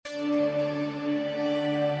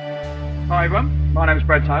Hi everyone, my name is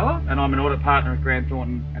Brad Taylor and I'm an audit partner at Grant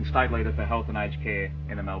Thornton and State Leader for Health and Aged Care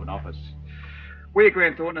in the Melbourne office. We at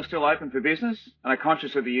Grant Thornton are still open for business and are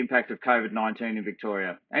conscious of the impact of COVID-19 in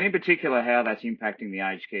Victoria and in particular how that's impacting the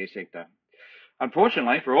aged care sector.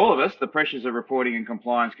 Unfortunately for all of us, the pressures of reporting and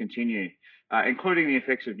compliance continue, including the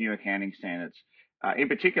effects of new accounting standards. In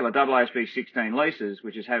particular, AASB16 leases,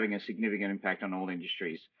 which is having a significant impact on all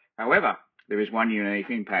industries. However, there is one unique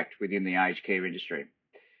impact within the aged care industry.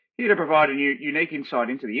 Here to provide a unique insight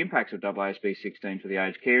into the impacts of AASB16 for the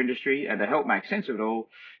aged care industry and to help make sense of it all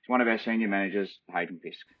is one of our senior managers, Hayden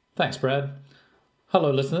Fisk. Thanks, Brad.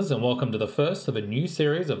 Hello, listeners, and welcome to the first of a new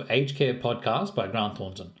series of aged care podcasts by Grant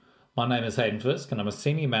Thornton. My name is Hayden Fisk, and I'm a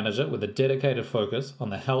senior manager with a dedicated focus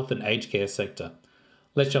on the health and aged care sector.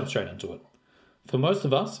 Let's jump straight into it. For most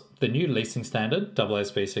of us, the new leasing standard,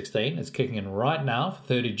 AASB16, is kicking in right now for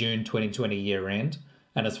 30 June 2020 year end,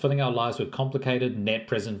 and is filling our lives with complicated net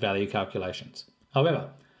present value calculations. However,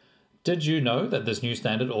 did you know that this new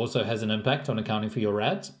standard also has an impact on accounting for your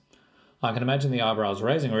RADs? I can imagine the eyebrows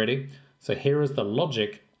raising already, so here is the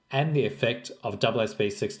logic and the effect of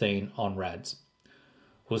AASB16 on RADs.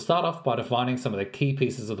 We'll start off by defining some of the key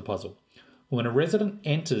pieces of the puzzle. When a resident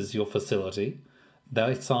enters your facility,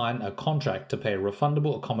 they sign a contract to pay a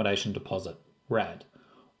refundable accommodation deposit, RAD,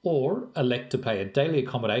 or elect to pay a daily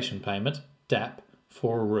accommodation payment, DAP,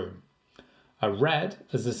 for a room. A RAD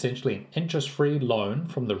is essentially an interest-free loan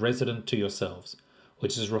from the resident to yourselves,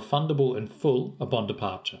 which is refundable in full upon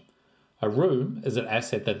departure. A room is an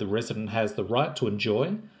asset that the resident has the right to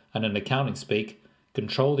enjoy and, in accounting speak,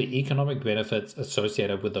 control the economic benefits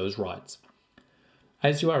associated with those rights.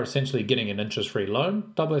 As you are essentially getting an interest-free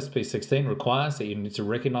loan, AASB16 requires that you need to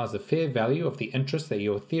recognise the fair value of the interest that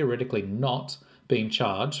you are theoretically not being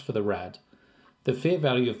charged for the RAD. The fair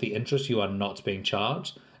value of the interest you are not being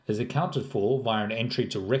charged is accounted for via an entry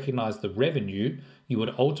to recognise the revenue you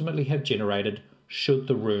would ultimately have generated should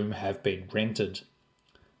the room have been rented.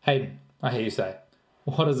 Hayden, I hear you say,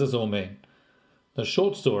 what does this all mean? The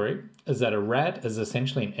short story is that a RAD is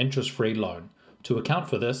essentially an interest-free loan. To account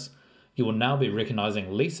for this, you will now be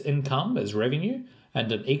recognising lease income as revenue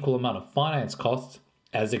and an equal amount of finance costs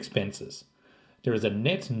as expenses. There is a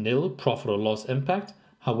net nil profit or loss impact.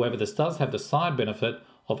 However, this does have the side benefit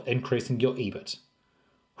of increasing your EBIT.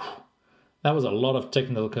 That was a lot of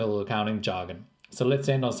technical accounting jargon, so let's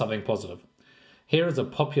end on something positive. Here is a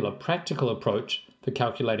popular practical approach for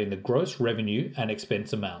calculating the gross revenue and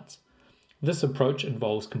expense amounts. This approach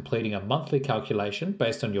involves completing a monthly calculation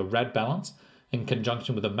based on your RAD balance in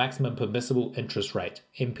conjunction with a maximum permissible interest rate,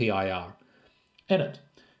 MPIR. In it,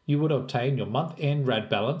 you would obtain your month-end RAD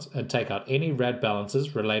balance and take out any RAD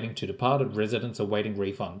balances relating to departed residents awaiting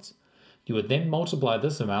refunds. You would then multiply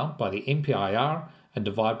this amount by the MPIR and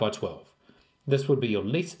divide by 12. This would be your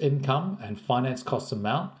lease income and finance costs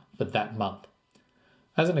amount for that month.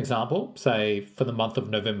 As an example, say for the month of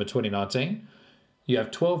November 2019, you have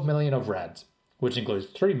 12 million of RADs, which includes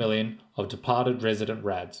 3 million of departed resident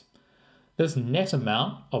RADs. This net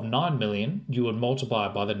amount of 9 million you would multiply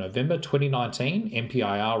by the November 2019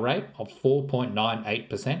 MPIR rate of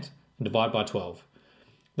 4.98% and divide by 12.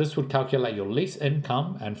 This would calculate your lease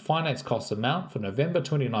income and finance costs amount for November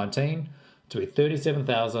 2019 to be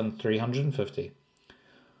 $37,350.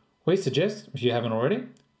 We suggest, if you haven't already,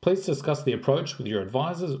 please discuss the approach with your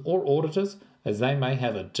advisors or auditors as they may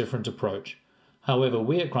have a different approach. However,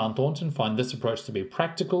 we at Grant Thornton find this approach to be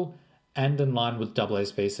practical and in line with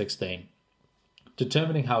AASB16.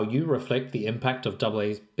 Determining how you reflect the impact of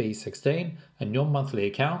AASB16 and your monthly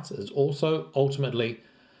accounts is also ultimately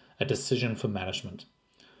a decision for management.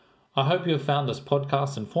 I hope you have found this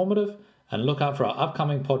podcast informative and look out for our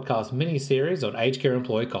upcoming podcast mini-series on aged care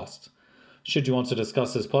employee costs. Should you want to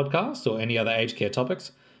discuss this podcast or any other aged care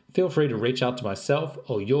topics, feel free to reach out to myself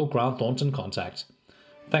or your Grant Thornton contact.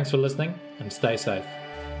 Thanks for listening and stay safe.